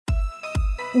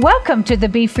Welcome to the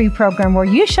Be Free program, where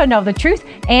you shall know the truth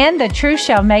and the truth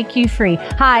shall make you free.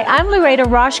 Hi, I'm Loretta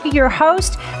Roschke, your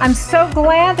host. I'm so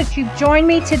glad that you've joined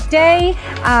me today.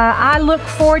 I look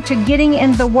forward to getting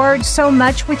in the Word so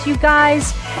much with you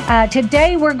guys.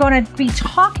 Today we're going to be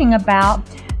talking about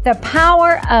the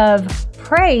power of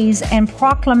praise and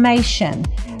proclamation.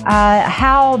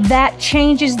 How that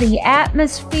changes the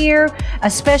atmosphere, a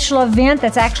special event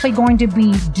that's actually going to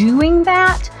be doing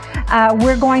that.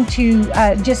 We're going to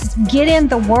just get in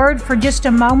the Word for just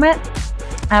a moment.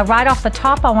 Right off the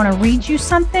top, I want to read you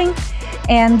something,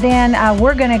 and then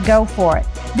we're going to go for it.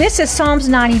 This is Psalms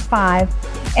 95,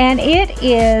 and it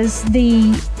is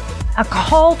a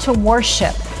call to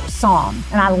worship psalm,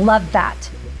 and I love that.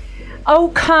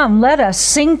 Oh, come, let us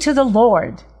sing to the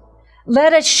Lord.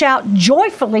 Let us shout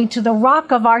joyfully to the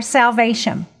rock of our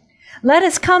salvation. Let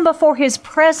us come before His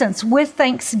presence with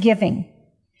thanksgiving.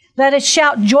 Let us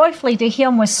shout joyfully to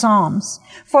Him with psalms.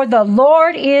 For the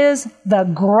Lord is the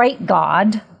great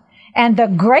God and the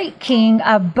great King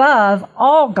above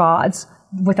all gods,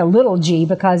 with a little g,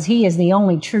 because He is the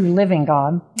only true living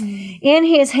God. In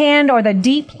His hand are the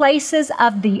deep places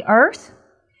of the earth.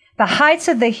 The heights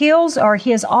of the hills are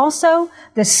His also.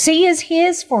 The sea is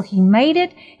His, for He made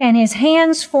it, and His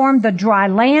hands formed the dry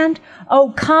land.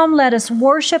 Oh, come, let us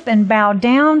worship and bow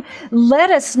down. Let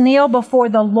us kneel before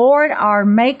the Lord our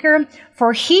Maker,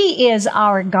 for He is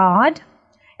our God,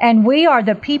 and we are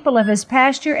the people of His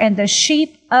pasture and the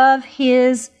sheep of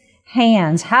His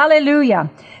hands.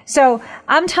 Hallelujah. So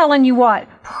I'm telling you what,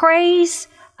 praise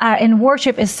and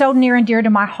worship is so near and dear to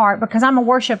my heart, because I'm a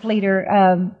worship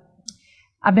leader.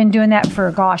 I've been doing that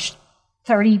for,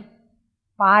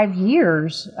 35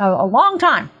 years, a long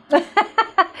time,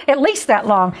 at least that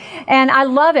long. And I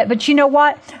love it. But you know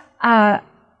what? I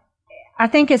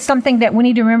think it's something that we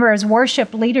need to remember as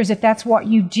worship leaders, if that's what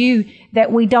you do,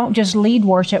 that we don't just lead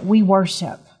worship, we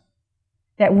worship.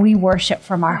 That we worship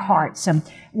from our hearts. And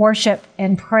worship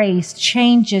and praise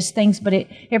changes things, but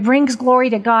it brings glory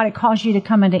to God. It calls you to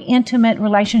come into intimate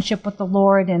relationship with the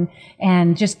Lord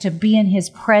and just to be in His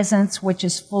presence, which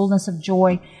is fullness of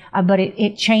joy. But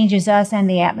it changes us and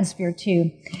the atmosphere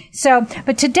too. So,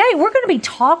 but today we're going to be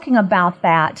talking about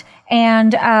that,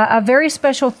 and a very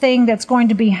special thing that's going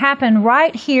to be happen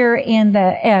right here in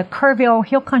the Kerrville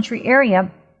Hill Country area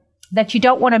that you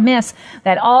don't want to miss,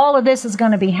 that all of this is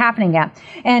going to be happening at.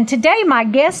 And today my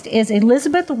guest is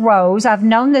Elizabeth Rose. I've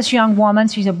known this young woman.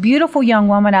 She's a beautiful young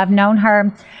woman. I've known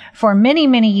her for many,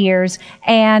 many years.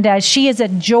 And she is a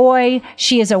joy.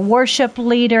 She is a worship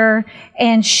leader.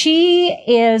 And she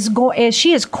is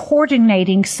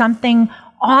coordinating something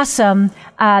awesome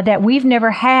that we've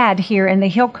never had here in the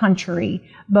Hill Country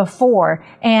before.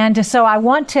 And so I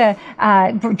want to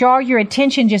draw your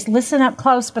attention, just listen up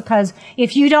close, because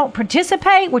if you don't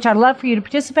participate, which I'd love for you to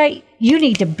participate, you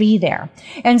need to be there.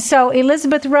 And so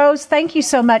Elizabeth Rose, thank you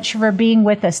so much for being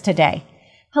with us today.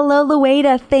 Hello,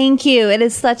 Lueda. Thank you. It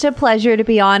is such a pleasure to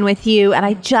be on with you. And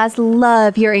I just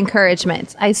love your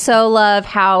encouragement. I so love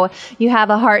how you have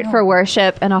a heart for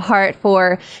worship and a heart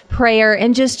for prayer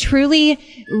and just truly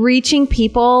reaching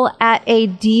people at a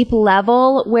deep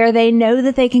level where they know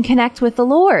that they can connect with the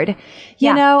Lord.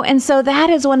 You know, and so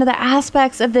that is one of the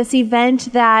aspects of this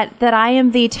event that I am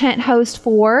the tent host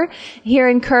for here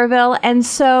in Kerrville. And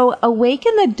so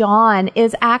Awaken the Dawn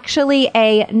is actually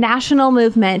a national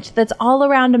movement that's all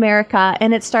around America,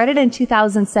 and it started in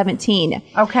 2017.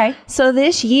 Okay. So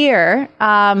this year,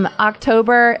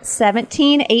 October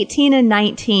 17, 18, and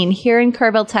 19, here in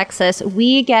Kerrville, Texas,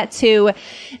 we get to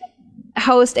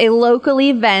host a local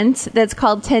event that's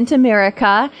called Tent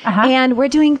America, and we're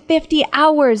doing 50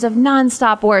 hours of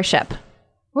nonstop worship.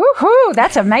 Woohoo!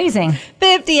 That's amazing.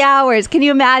 50 hours. Can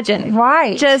you imagine?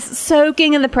 Right. Just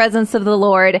soaking in the presence of the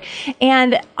Lord.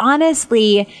 And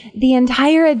honestly, the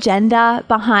entire agenda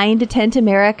behind Tent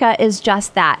America is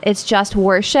just that. It's just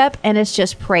worship, and it's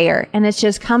just prayer. And it's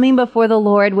just coming before the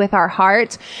Lord with our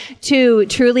heart to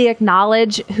truly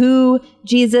acknowledge who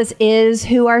Jesus is,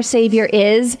 who our Savior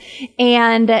is.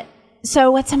 And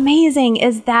so what's amazing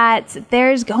is that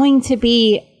there's going to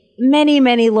be many,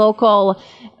 many local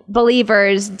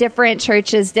believers, different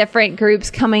churches, different groups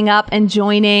coming up and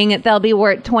joining. There'll be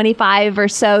 25 or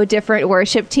so different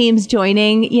worship teams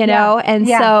joining, you know, and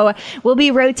so we'll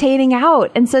be rotating out.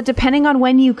 And so depending on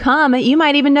when you come, you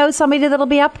might even know somebody that'll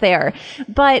be up there.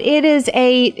 But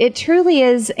it truly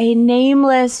is a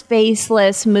nameless,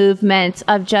 faceless movement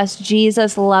of just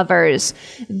Jesus lovers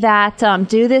that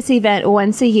do this event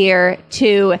once a year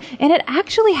and it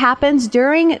actually happens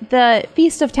during the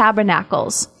Feast of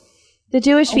Tabernacles. The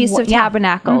Jewish Feast of Yeah.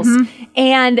 Tabernacles.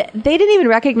 And they didn't even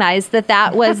recognize that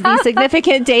that was the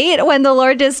significant date when the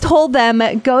Lord just told them,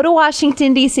 go to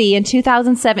Washington, D.C. in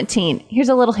 2017. Here's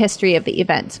a little history of the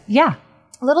event. Yeah.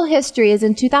 A little history is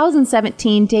in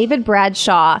 2017, David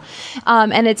Bradshaw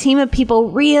and a team of people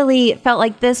really felt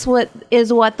like this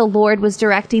is what the Lord was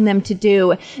directing them to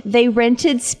do. They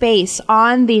rented space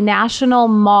on the National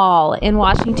Mall in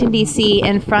Washington, D.C.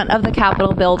 in front of the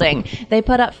Capitol building. They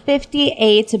put up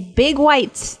 58 big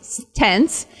white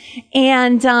tents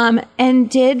and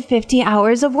did 50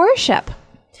 hours of worship.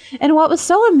 And what was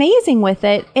so amazing with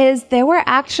it is there were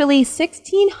actually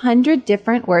 1,600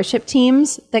 different worship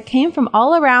teams that came from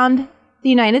all around the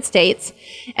United States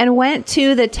and went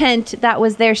to the tent that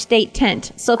was their state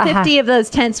tent. So 50 of those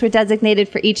tents were designated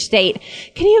for each state.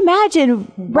 Can you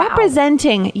imagine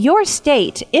representing your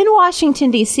state in Washington,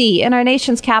 D.C., in our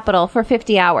nation's capital for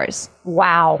 50 hours?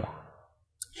 Wow.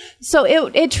 So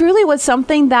it truly was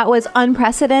something that was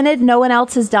unprecedented. No one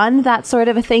else has done that sort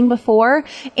of a thing before.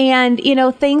 And, you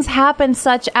know, things happened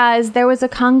such as there was a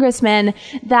congressman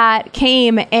that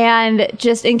came and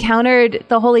just encountered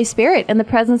the Holy Spirit and the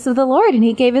presence of the Lord. And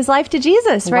he gave his life to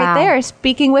Jesus right there,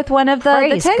 speaking with one of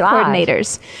the tent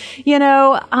coordinators. You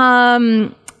know,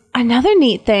 another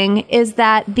neat thing is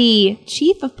that the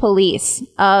chief of police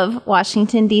of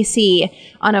Washington, D.C.,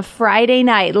 on a Friday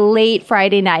night, late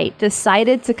Friday night,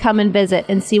 decided to come and visit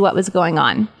and see what was going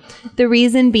on. The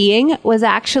reason being was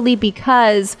actually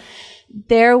because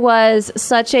there was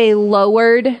such a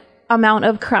lowered amount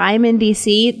of crime in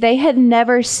D.C. They had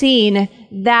never seen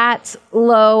that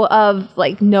low of,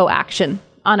 like, no action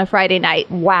on a Friday night.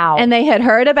 Wow. And they had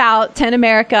heard about 10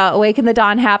 America, Awaken the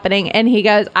Dawn happening. And he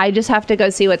goes, I just have to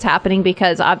go see what's happening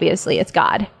because obviously it's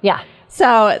God. Yeah.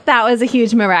 So that was a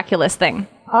huge miraculous thing.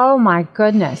 Oh my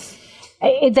goodness.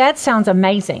 That sounds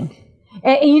amazing.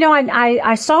 And, you know,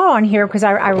 I saw on here because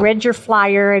I read your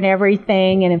flyer and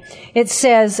everything, and it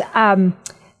says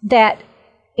that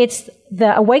it's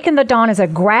the Awaken the Dawn is a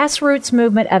grassroots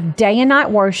movement of day and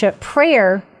night worship,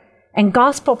 prayer, and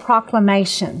gospel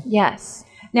proclamation. Yes.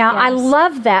 Now, I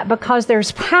love that because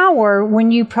there's power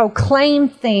when you proclaim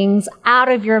things out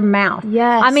of your mouth.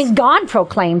 Yes. I mean, God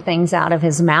proclaimed things out of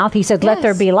his mouth. He said, let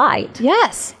there be light.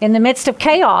 Yes. In the midst of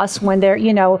chaos, when there,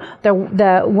 you know,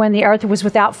 when the earth was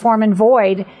without form and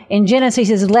void, in Genesis,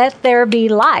 he says, let there be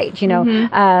light, you know,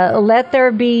 let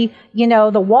there be, you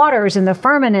know, the waters and the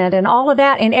firmament and all of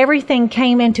that. And everything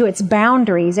came into its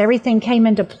boundaries. Everything came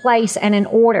into place and in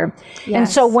order. Yes. And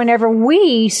so whenever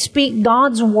we speak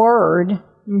God's word,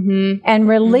 and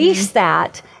release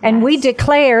that, and we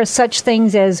declare such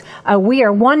things as we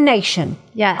are one nation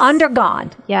under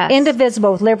God,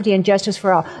 indivisible with liberty and justice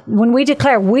for all. When we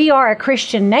declare we are a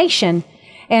Christian nation,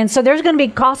 and so there's going to be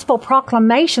gospel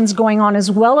proclamations going on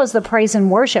as well as the praise and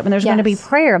worship, and there's going to be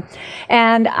prayer.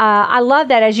 And I love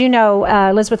that. As you know,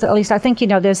 Elizabeth, at least I think you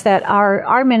know this, that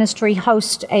our ministry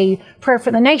hosts a prayer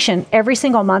for the nation every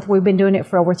single month. We've been doing it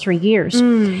for over 3 years.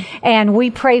 And we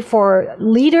pray for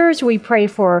leaders. We pray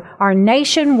for our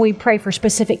nation. We pray for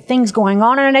specific things going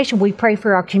on in our nation. We pray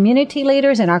for our community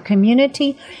leaders and our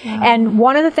community. And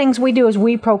one of the things we do is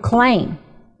we proclaim.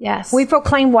 Yes. We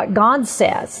proclaim what God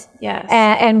says. Yes.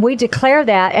 And we declare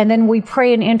that, and then we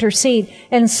pray and intercede.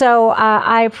 And so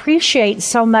I appreciate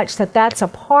so much that that's a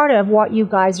part of what you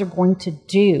guys are going to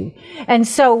do. And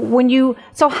so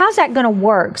so how's that going to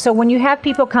work? So when you have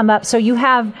people come up, so you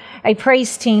have a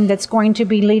praise team that's going to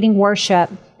be leading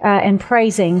worship and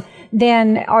praising,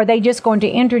 then are they just going to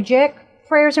interject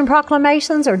prayers and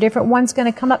proclamations, or different ones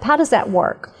going to come up? How does that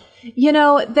work? You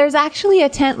know, there's actually a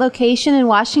tent location in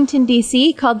Washington,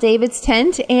 D.C. called David's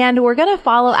Tent, and we're going to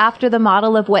follow after the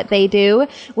model of what they do,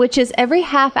 which is every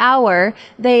half hour,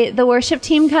 the worship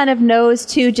team kind of knows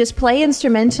to just play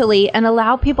instrumentally and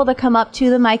allow people to come up to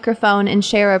the microphone and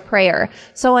share a prayer.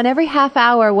 So on every half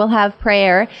hour, we'll have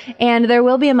prayer, and there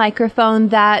will be a microphone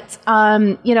that,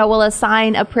 will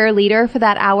assign a prayer leader for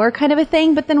that hour kind of a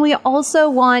thing. But then we also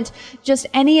want just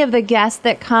any of the guests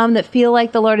that come that feel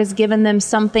like the Lord has given them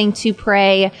something to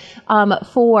pray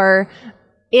for.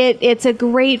 It's a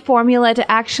great formula to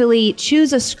actually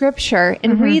choose a scripture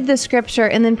and read the scripture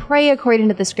and then pray according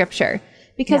to the scripture.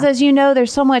 Because as you know,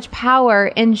 there's so much power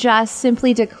in just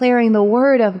simply declaring the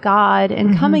word of God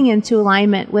and coming into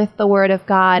alignment with the word of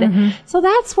God. So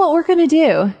that's what we're going to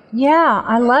do. Yeah,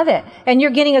 I love it. And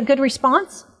you're getting a good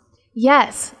response?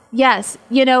 Yes. Yes.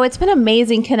 It's been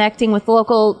amazing connecting with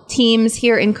local teams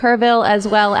here in Kerrville, as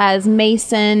well as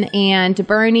Mason and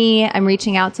Bernie. I'm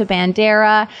reaching out to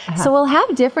Bandera. So we'll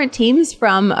have different teams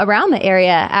from around the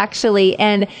area, actually.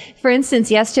 And for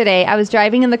instance, yesterday I was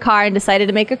driving in the car and decided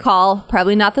to make a call.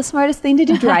 Probably not the smartest thing to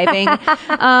do driving.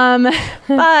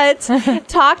 But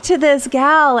talked to this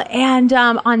gal, and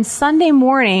on Sunday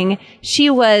morning, she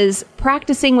was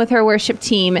practicing with her worship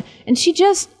team, and she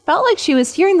just felt like she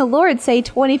was hearing the Lord say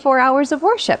 24 hours of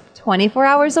worship. 24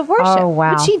 hours of worship. Oh,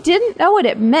 wow. But she didn't know what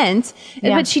it meant,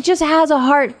 but she just has a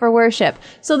heart for worship.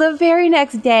 So the very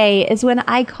next day is when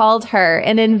I called her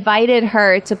and invited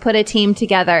her to put a team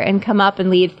together and come up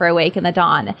and lead for Awake in the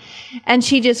Dawn. And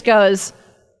she just goes,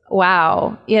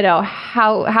 wow,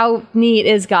 how neat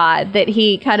is God that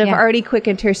he kind of already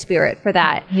quickened her spirit for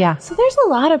that. Yeah. So there's a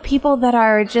lot of people that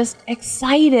are just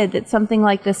excited that something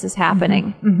like this is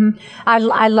happening. I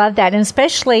love that. And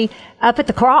especially up at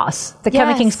the Cross, the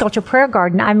Coming King Sculpture Prayer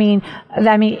Garden. I mean,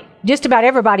 just about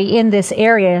everybody in this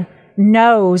area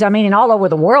knows, and all over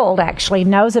the world actually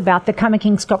knows about the Coming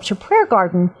King Sculpture Prayer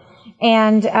Garden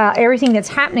and everything that's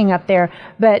happening up there.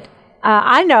 But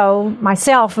I know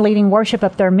myself leading worship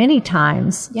up there many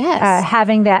times. Yes.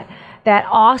 Having that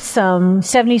awesome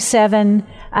 77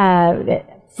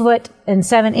 foot and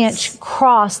 7-inch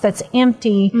cross that's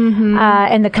empty,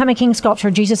 and the Coming King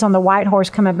sculpture, Jesus on the white horse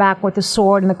coming back with the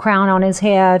sword and the crown on his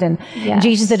head, and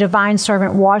Jesus the divine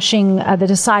servant washing the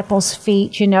disciples'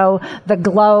 feet, the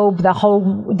globe,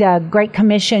 the Great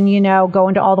Commission, go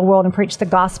into all the world and preach the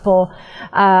gospel.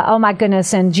 Oh my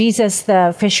goodness. And Jesus,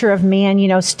 the fisher of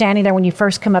men, standing there when you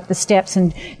first come up the steps,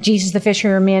 and Jesus, the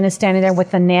fisher of men, is standing there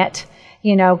with the net.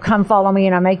 Come follow me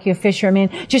and I'll make you a fisher of men.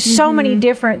 Just so many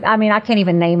different, I can't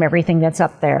even name everything that's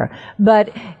up there, but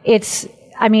it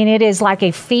is like a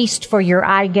feast for your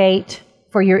eye gate,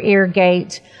 for your ear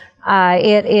gate.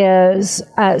 It is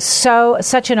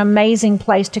such an amazing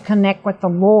place to connect with the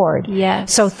Lord.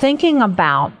 Yes. So thinking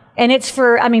about, and it's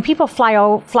for, people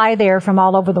fly there from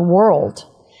all over the world.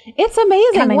 It's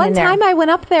amazing. One time I went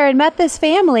up there and met this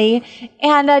family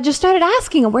and just started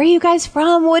asking them, where are you guys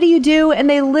from? What do you do? And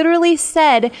they literally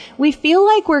said, we feel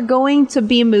like we're going to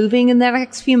be moving in the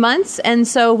next few months. And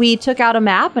so we took out a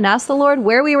map and asked the Lord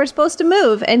where we were supposed to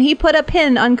move. And he put a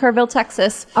pin on Kerrville,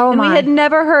 Texas. Oh, and my. We had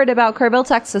never heard about Kerrville,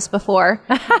 Texas before.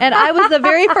 And I was the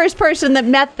very first person that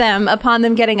met them upon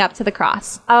them getting up to the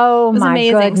cross. Oh, it was my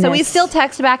amazing. goodness. So we still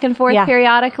text back and forth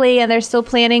periodically, and they're still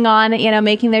planning on,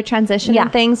 making their transition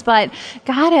and things. But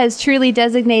God has truly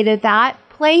designated that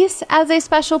place as a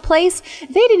special place. They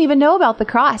didn't even know about the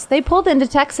cross. They pulled into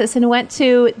Texas and went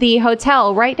to the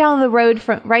hotel right down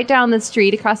the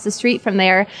street, across the street from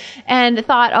there, and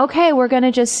thought, okay, we're going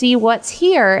to just see what's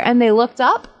here. And they looked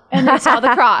up and they saw the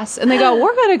cross and they go,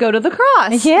 we're going to go to the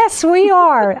cross. Yes, we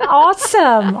are.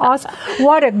 Awesome.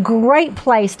 What a great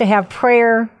place to have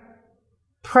prayer,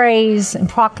 praise, and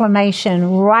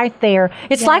proclamation right there.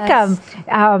 It's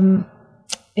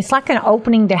it's like an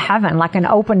opening to heaven, like an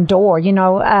open door.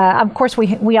 Of course,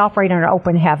 we operate in an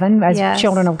open heaven as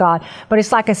children of God, but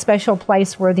it's like a special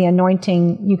place where the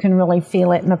anointing, you can really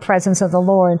feel it in the presence of the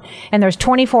Lord. And there's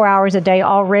 24 hours a day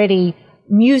already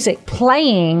music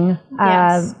playing,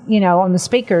 on the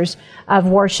speakers of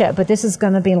worship, but this is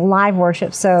going to be live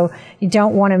worship, so you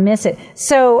don't want to miss it.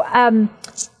 So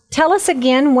tell us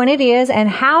again when it is and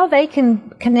how they can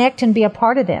connect and be a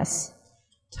part of this.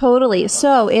 Totally.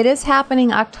 So it is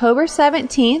happening October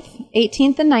 17th,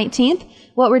 18th, and 19th.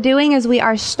 What we're doing is we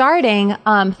are starting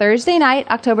Thursday night,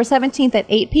 October 17th at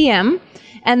 8 p.m.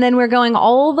 And then we're going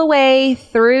all the way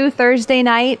through Thursday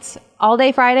night, all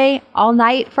day Friday, all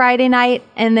night Friday night,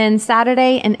 and then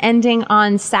Saturday, and ending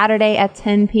on Saturday at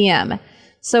 10 p.m.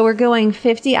 So we're going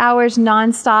 50 hours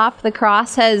nonstop. The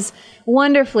Cross has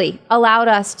wonderfully allowed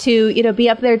us to, be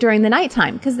up there during the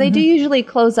nighttime, because they do usually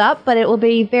close up, but it will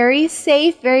be very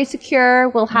safe, very secure.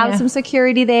 We'll have some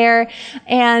security there.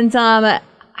 And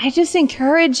I just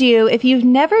encourage you, if you've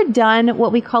never done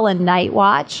what we call a night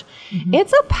watch,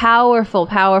 it's a powerful,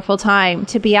 powerful time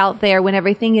to be out there when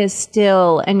everything is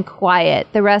still and quiet.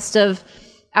 The rest of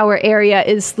our area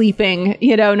is sleeping,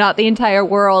 not the entire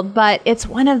world, but it's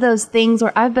one of those things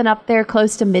where I've been up there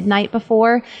close to midnight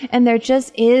before, and there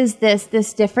just is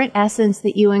this different essence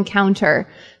that you encounter.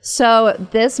 So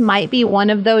this might be one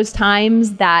of those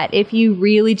times that if you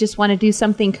really just want to do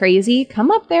something crazy,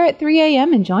 come up there at 3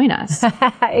 a.m. and join us.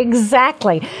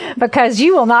 Exactly, because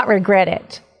you will not regret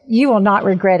it. You will not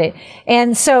regret it.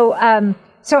 And so,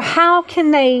 so how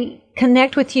can they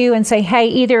connect with you and say, hey,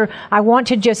 either I want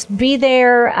to just be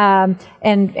there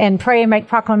and pray and make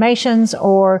proclamations,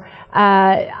 or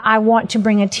I want to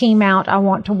bring a team out, I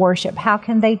want to worship, how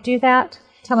can they do that?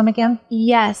 Tell them again.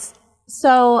 Yes.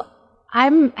 So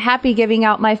I'm happy giving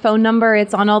out my phone number.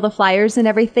 It's on all the flyers and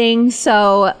everything.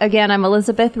 So again, I'm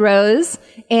Elizabeth Rose,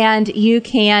 and you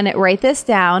can write this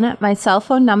down. My cell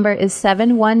phone number is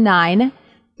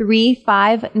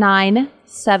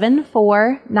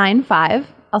 719-359-7495.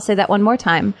 I'll say that one more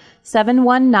time.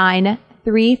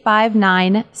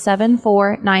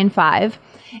 719-359-7495.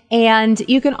 And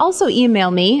you can also email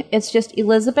me. It's just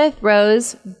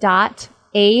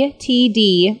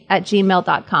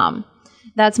elizabethrose.atd@gmail.com.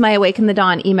 That's my Awaken the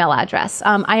Dawn email address.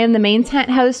 I am the main tent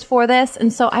host for this,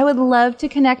 and so I would love to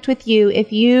connect with you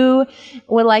if you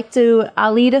would like to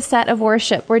lead a set of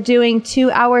worship. We're doing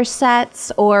 2-hour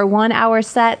sets or 1-hour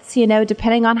sets,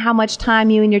 depending on how much time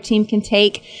you and your team can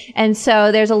take. And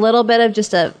so there's a little bit of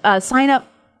just a sign-up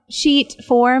sheet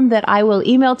form that I will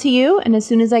email to you, and as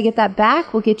soon as I get that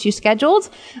back, we'll get you scheduled.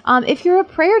 If you're a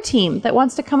prayer team that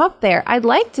wants to come up there, I'd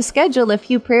like to schedule a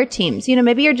few prayer teams.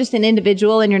 Maybe you're just an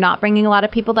individual and you're not bringing a lot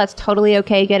of people. That's totally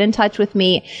okay. Get in touch with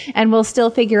me and we'll still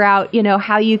figure out,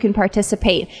 how you can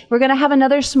participate. We're going to have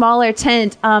another smaller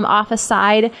tent off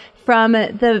aside from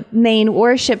the main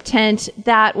worship tent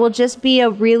that will just be a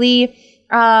really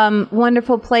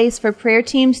wonderful place for prayer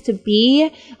teams to be,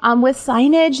 with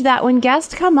signage that when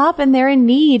guests come up and they're in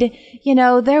need,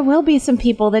 there will be some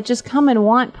people that just come and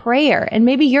want prayer. And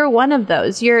maybe you're one of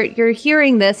those. You're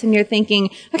hearing this and you're thinking,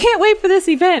 I can't wait for this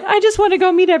event. I just want to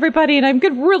go meet everybody and I'm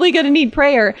really going to need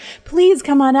prayer. Please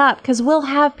come on up, because we'll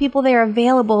have people there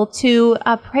available to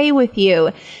pray with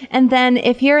you. And then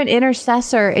if you're an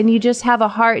intercessor and you just have a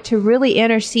heart to really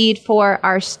intercede for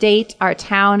our state, our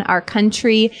town, our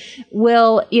country, we'll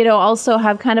also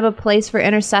have kind of a place for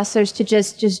intercessors to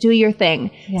just do your thing.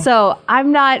 Yeah. So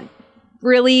I'm not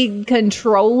really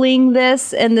controlling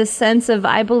this in the sense of,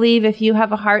 I believe if you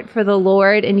have a heart for the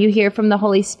Lord and you hear from the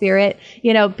Holy Spirit,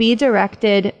 be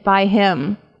directed by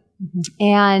Him. Mm-hmm.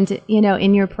 And,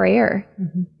 in your prayer,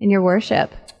 mm-hmm. in your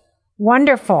worship.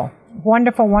 Wonderful.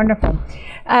 Wonderful, wonderful.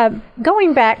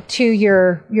 Going back to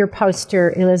your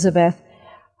poster, Elizabeth,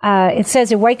 it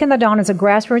says Awaken the Dawn is a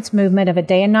grassroots movement of a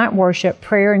day and night worship,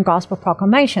 prayer, and gospel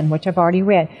proclamation, which I've already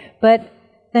read. But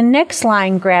the next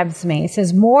line grabs me. It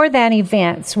says, more than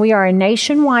events, we are a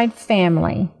nationwide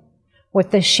family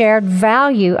with the shared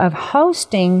value of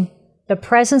hosting the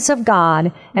presence of God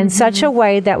in mm-hmm. such a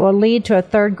way that will lead to a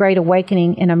third great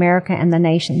awakening in America and the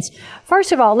nations.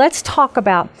 First of all, let's talk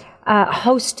about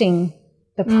hosting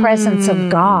the presence of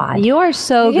God. You are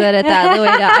so good at that,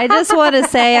 Louida. I just want to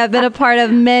say I've been a part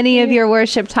of many of your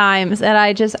worship times, and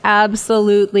I just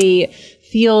absolutely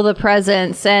feel the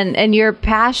presence and your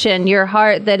passion, your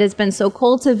heart that has been so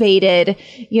cultivated,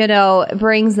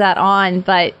 brings that on.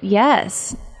 But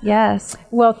yes.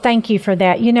 Well, thank you for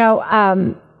that.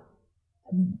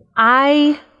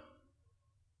 I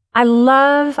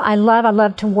love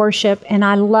to worship, and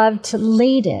I love to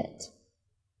lead it.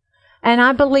 And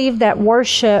I believe that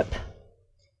worship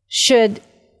should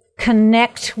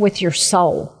connect with your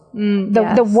soul.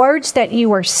 Yes. The words that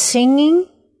you are singing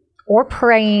or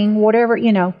praying, whatever,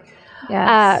 yes.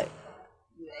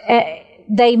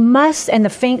 They must, and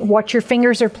what your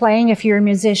fingers are playing if you're a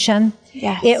musician,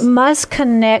 yes. it must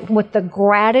connect with the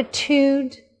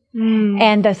gratitude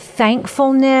and the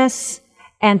thankfulness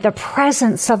and the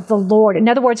presence of the Lord. In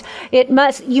other words,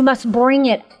 you must bring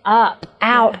it up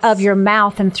out yes. of your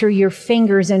mouth and through your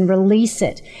fingers and release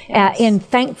it yes. in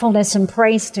thankfulness and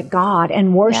praise to God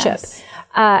and worship. Yes.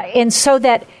 And so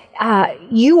that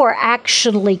you are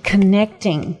actually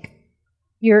connecting.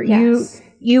 Yes.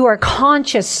 You are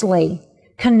consciously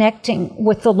connecting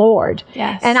with the Lord.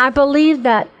 Yes. And I believe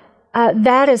that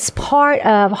that is part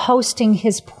of hosting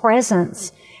His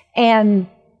presence and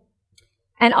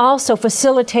also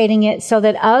facilitating it so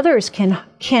that others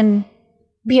can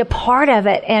be a part of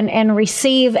it and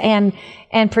receive and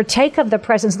partake of the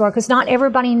presence of the Lord, because not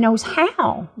everybody knows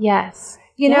how. Yes.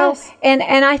 Yes. And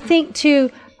I think too,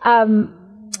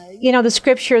 the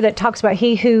scripture that talks about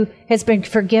he who has been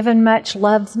forgiven much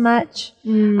loves much.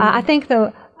 I think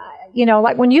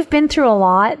like when you've been through a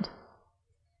lot,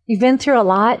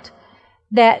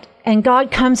 and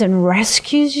God comes and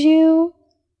rescues you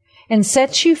and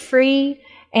sets you free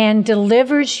and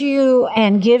delivers you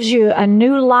and gives you a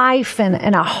new life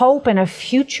and a hope and a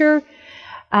future.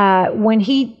 When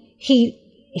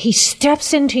he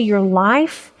steps into your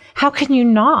life, how can you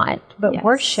not but yes.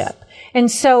 worship?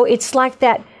 And so it's like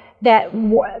that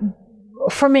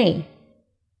for me,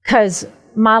 because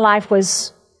my life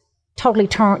was totally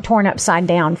torn upside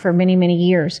down for many, many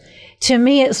years. To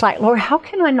me, it's like, Lord, how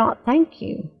can I not thank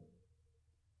you?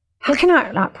 How can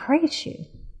I not praise you?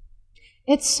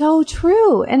 It's so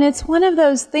true. And it's one of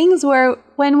those things where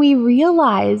when we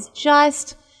realize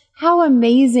just how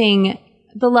amazing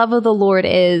the love of the Lord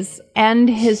is, and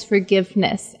his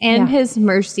forgiveness and his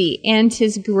mercy and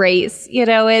his grace.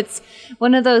 It's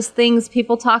one of those things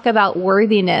people talk about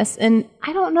worthiness. And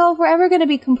I don't know if we're ever going to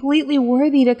be completely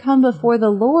worthy to come before the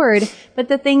Lord. But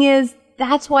the thing is,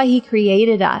 that's why he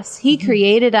created us. He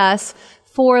created us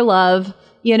for love.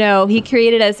 He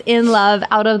created us in love,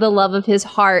 out of the love of his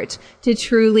heart, to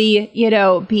truly,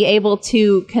 be able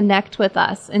to connect with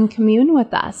us and commune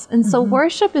with us. And so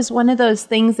worship is one of those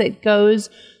things that goes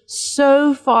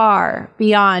so far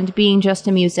beyond being just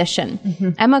a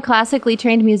musician. I'm a classically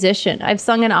trained musician. I've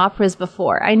sung in operas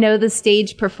before. I know the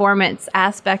stage performance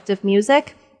aspect of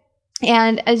music.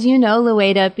 And as you know,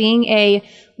 Lueda, being a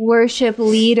worship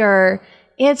leader,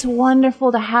 it's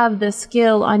wonderful to have the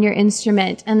skill on your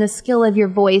instrument and the skill of your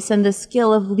voice and the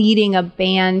skill of leading a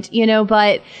band,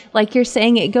 but like you're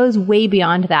saying, it goes way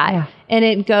beyond that. Yeah. And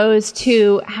it goes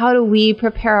to how do we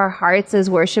prepare our hearts as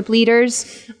worship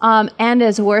leaders and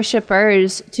as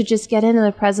worshipers to just get into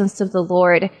the presence of the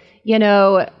Lord,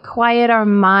 quiet our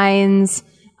minds,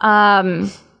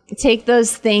 take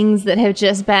those things that have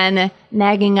just been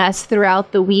nagging us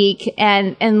throughout the week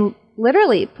and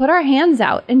literally put our hands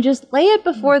out and just lay it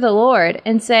before the Lord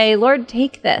and say, Lord,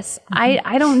 take this.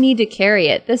 I don't need to carry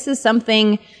it. This is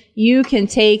something you can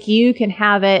take, you can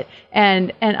have it,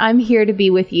 and I'm here to be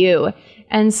with you.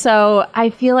 And so I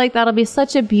feel like that'll be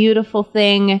such a beautiful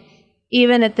thing,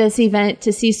 even at this event,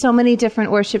 to see so many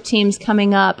different worship teams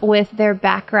coming up with their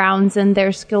backgrounds and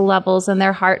their skill levels and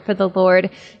their heart for the Lord,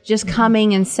 just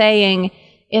coming and saying,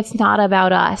 it's not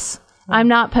about us. I'm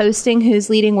not posting who's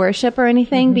leading worship or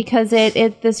anything because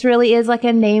this really is like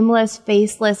a nameless,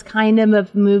 faceless kind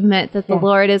of movement that the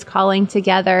Lord is calling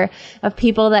together of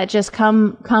people that just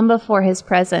come before his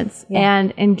presence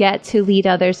and get to lead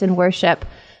others in worship.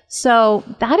 So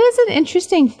that is an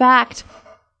interesting fact.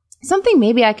 Something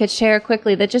maybe I could share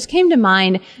quickly that just came to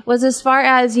mind was as far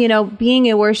as, being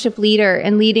a worship leader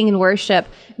and leading in worship,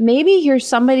 maybe you're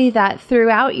somebody that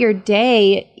throughout your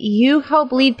day, you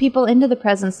help lead people into the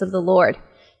presence of the Lord.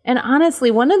 And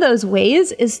honestly, one of those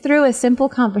ways is through a simple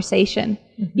conversation.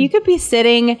 You could be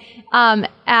sitting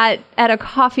at a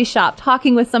coffee shop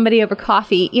talking with somebody over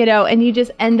coffee, and you just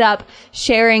end up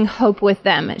sharing hope with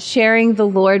them, sharing the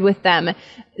Lord with them.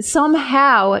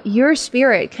 Somehow your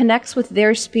spirit connects with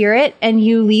their spirit and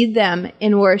you lead them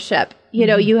in worship.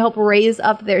 You help raise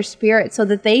up their spirit so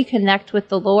that they connect with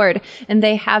the Lord and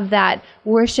they have that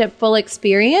worshipful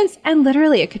experience. And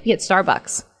literally it could be at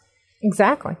Starbucks.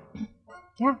 Exactly.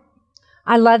 Yeah.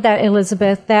 I love that,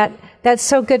 Elizabeth. That's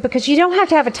so good because you don't have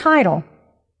to have a title.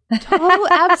 Oh,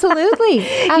 absolutely.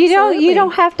 You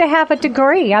don't have to have a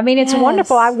degree. I mean, it's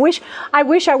wonderful. I wish I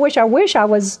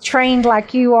was trained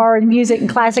like you are in music and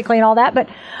classically and all that, but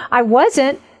I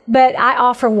wasn't. But I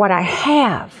offer what I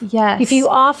have. Yes. If you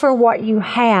offer what you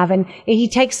have, and he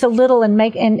takes the little and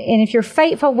if you're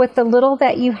faithful with the little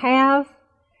that you have,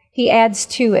 he adds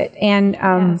to it. And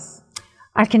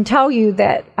I can tell you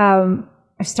that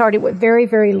I started with very,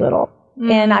 very little.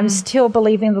 And I'm still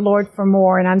believing the Lord for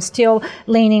more, and I'm still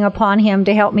leaning upon him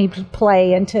to help me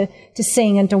play and to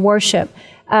sing and to worship.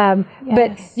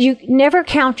 But you never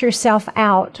count yourself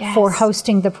out for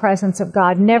hosting the presence of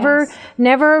God.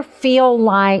 Never feel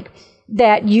like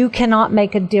that you cannot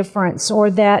make a difference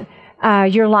or that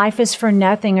your life is for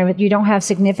nothing or that you don't have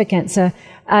significance.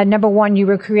 Number one, you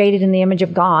were created in the image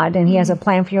of God, and he has a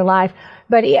plan for your life.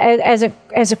 But as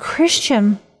a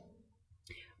Christian,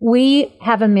 we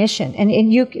have a mission,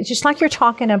 and you, just like you're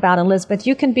talking about, Elizabeth,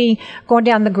 you can be going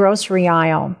down the grocery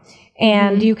aisle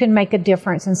and you can make a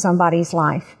difference in somebody's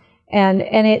life. And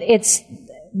it's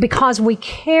because we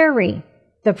carry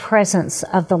the presence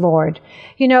of the Lord.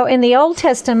 In the Old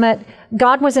Testament,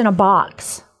 God was in a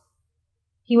box.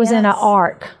 He was in an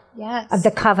ark of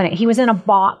the covenant. He was in a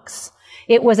box.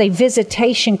 It was a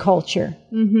visitation culture.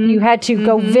 You had to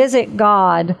go visit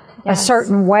God a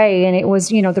certain way, and it was,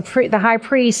 the high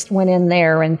priest went in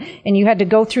there, and you had to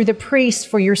go through the priest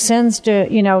for your sins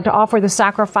to offer the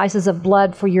sacrifices of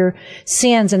blood for your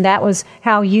sins, and that was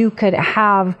how you could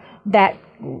have that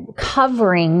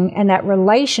covering and that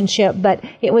relationship, but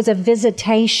it was a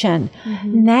visitation.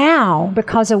 Now,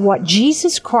 because of what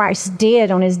Jesus Christ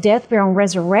did on his death, burial, and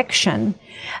resurrection,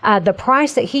 the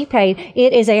price that he paid,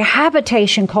 it is a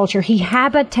habitation culture. He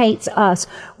habitates us.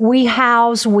 We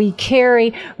house, we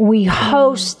carry, we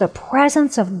host the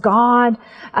presence of God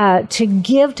to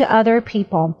give to other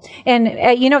people. And,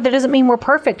 that doesn't mean we're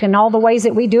perfect in all the ways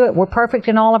that we do it. We're perfect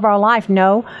in all of our life.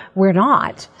 No, we're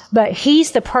not. But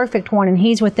he's the perfect one, and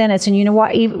he's within us. And you know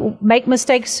what? Make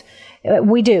mistakes,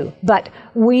 we do. But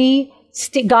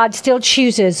God still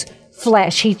chooses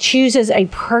flesh. He chooses a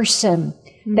person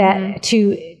that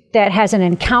has an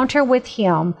encounter with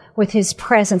him, with his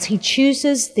presence. He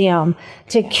chooses them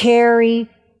to carry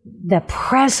the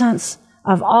presence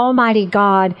of Almighty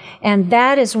God. And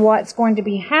that is what's going to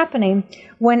be happening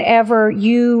whenever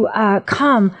you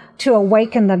come to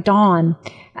awaken the dawn.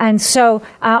 And so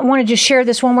I want to just share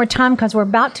this one more time because we're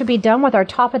about to be done with our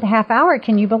top of the half hour.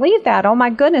 Can you believe that? Oh my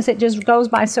goodness, it just goes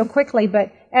by so quickly.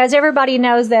 But as everybody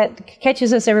knows that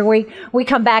catches us every week, we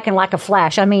come back in like a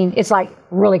flash. I mean, it's like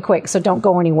really quick, so don't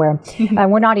go anywhere.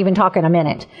 We're not even talking a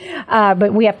minute.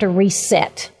 But we have to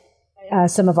reset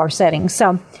some of our settings.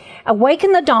 So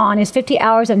Awaken the Dawn is 50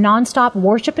 hours of nonstop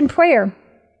worship and prayer.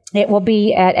 It will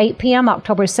be at 8 p.m.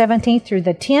 October 17th through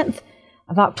the 10th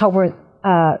of October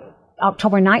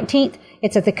 19th.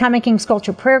 It's at the Coming King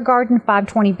Sculpture Prayer Garden,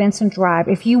 520 Benson Drive.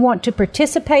 If you want to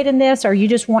participate in this or you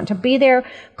just want to be there,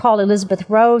 call Elizabeth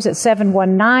Rose at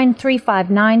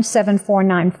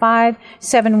 719-359-7495,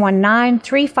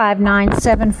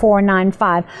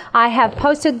 719-359-7495. I have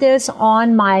posted this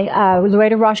on my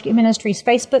Loretta Roschke Ministries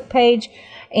Facebook page.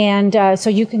 And so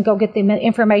you can go get the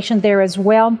information there as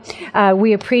well.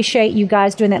 We appreciate you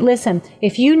guys doing that. Listen,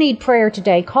 if you need prayer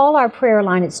today, call our prayer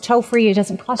line. It's toll-free. It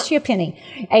doesn't cost you a penny.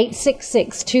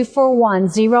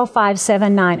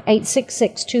 866-241-0579.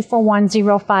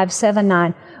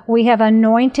 866-241-0579. We have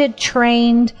anointed,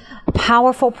 trained,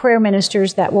 powerful prayer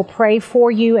ministers that will pray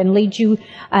for you and lead you.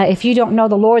 If you don't know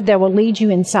the Lord, they will lead you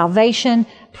in salvation,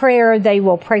 prayer. They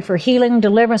will pray for healing,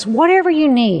 deliverance, whatever you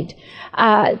need.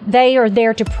 They are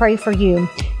there to pray for you.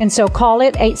 And so call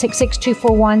it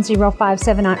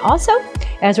 866-241-0579. Also,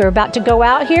 as we're about to go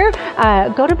out here,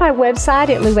 go to my website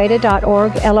at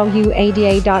luada.org,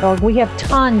 LOUADA.org. We have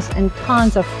tons and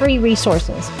tons of free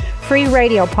resources. Free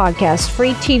radio podcasts,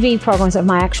 free TV programs of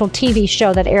my actual TV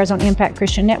show that airs on Impact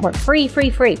Christian Network. Free.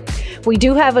 We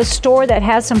do have a store that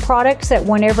has some products that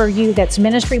that's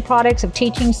ministry products of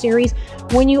teaching series.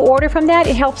 When you order from that,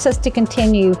 it helps us to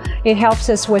continue. It helps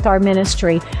us with our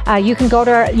ministry. You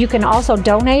can also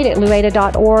donate at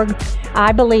luada.org.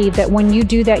 I believe that when you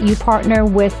do that, you partner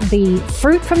with the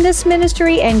fruit from this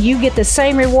ministry and you get the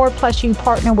same reward, plus you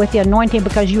partner with the anointing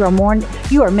because you are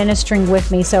ministering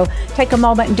with me. So take a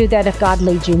moment and do that if God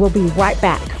leads you. We'll be right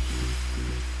back.